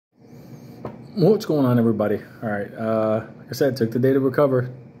What's going on, everybody? All right, like I said, took the day to recover.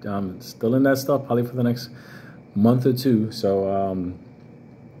 Still in that stuff probably for the next month or two. So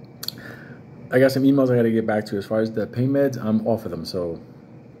I got some emails I got to get back to. As far as the pain meds, I'm off of them. So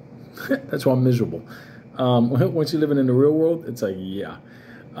that's why I'm miserable. Once you're living in the real world, it's like, yeah.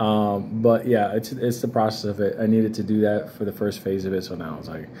 But yeah, it's the process of it. I needed to do that for the first phase of it. So now it's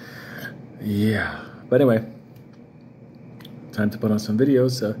like, yeah. But anyway, time to put on some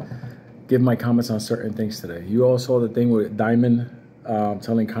videos. Give my comments on certain things today. You all saw the thing with Diamond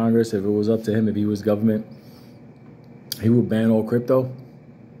telling Congress if it was up to him, if he was government, he would ban all crypto.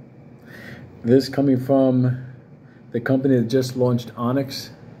 This coming from the company that just launched Onyx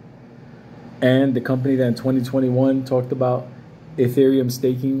and the company that in 2021 talked about Ethereum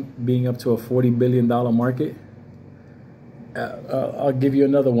staking being up to a $40 billion market. I'll give you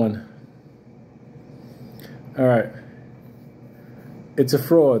another one. All right. It's a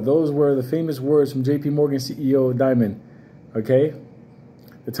fraud. Those were the famous words from JP Morgan CEO Diamond. Okay?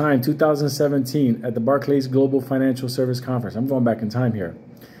 The time, 2017, at the Barclays Global Financial Service Conference. I'm going back in time here.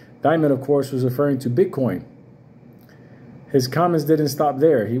 Diamond, of course, was referring to Bitcoin. His comments didn't stop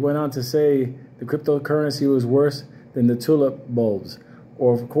there. He went on to say the cryptocurrency was worse than the tulip bulbs.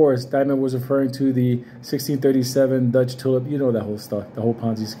 Or, of course, Diamond was referring to the 1637 Dutch tulip. You know that whole stuff, the whole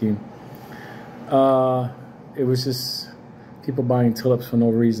Ponzi scheme. It was just people buying tulips for no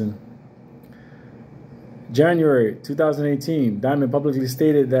reason. January 2018, Diamond publicly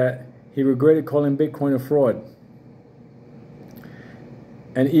stated that he regretted calling Bitcoin a fraud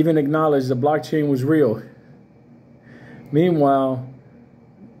and even acknowledged the blockchain was real. Meanwhile,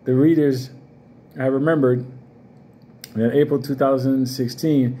 the readers have remembered that April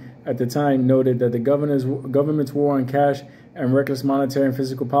 2016, at the time, noted that the government's war on cash and reckless monetary and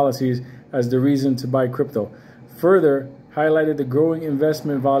fiscal policies as the reason to buy crypto. Further, highlighted the growing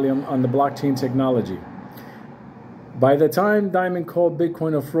investment volume on the blockchain technology. By the time Diamond called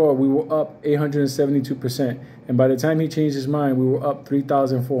Bitcoin a fraud, we were up 872%. And by the time he changed his mind, we were up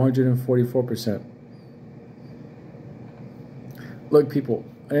 3,444%. Look, people,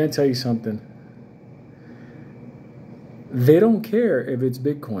 I gotta tell you something. They don't care if it's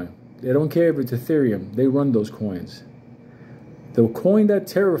Bitcoin. They don't care if it's Ethereum. They run those coins. The coin that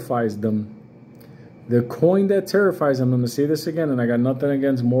terrifies them, I'm going to say this again, and I got nothing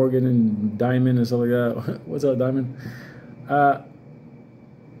against Morgan and Diamond and stuff like that. What's up, Diamond?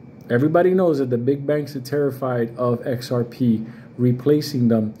 Everybody knows that the big banks are terrified of XRP replacing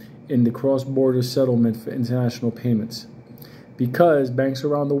them in the cross-border settlement for international payments, because banks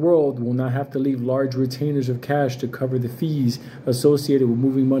around the world will not have to leave large retainers of cash to cover the fees associated with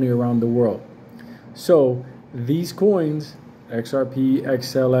moving money around the world. So these coins, XRP,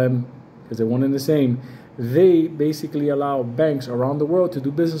 XLM, because they're one and the same, they basically allow banks around the world to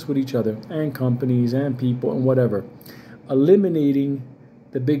do business with each other and companies and people and whatever, eliminating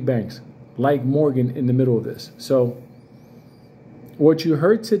the big banks like Morgan in the middle of this. So what you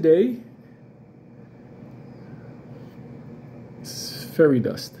heard today is fairy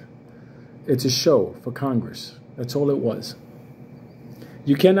dust. It's a show for Congress. That's all it was.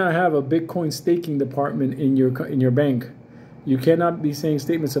 You cannot have a Bitcoin staking department in your bank. You cannot be saying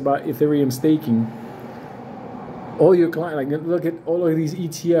statements about Ethereum staking. All your clients, like, look at all of these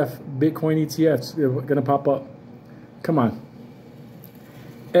Bitcoin ETFs, they're going to pop up. Come on.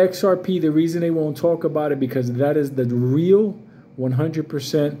 XRP, the reason they won't talk about it, because that is the real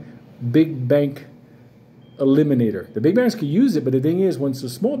 100% big bank eliminator. The big banks can use it, but the thing is, once the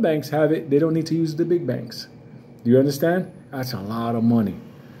small banks have it, they don't need to use the big banks. Do you understand? That's a lot of money.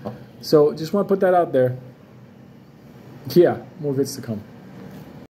 So just want to put that out there. Yeah, more vids to come.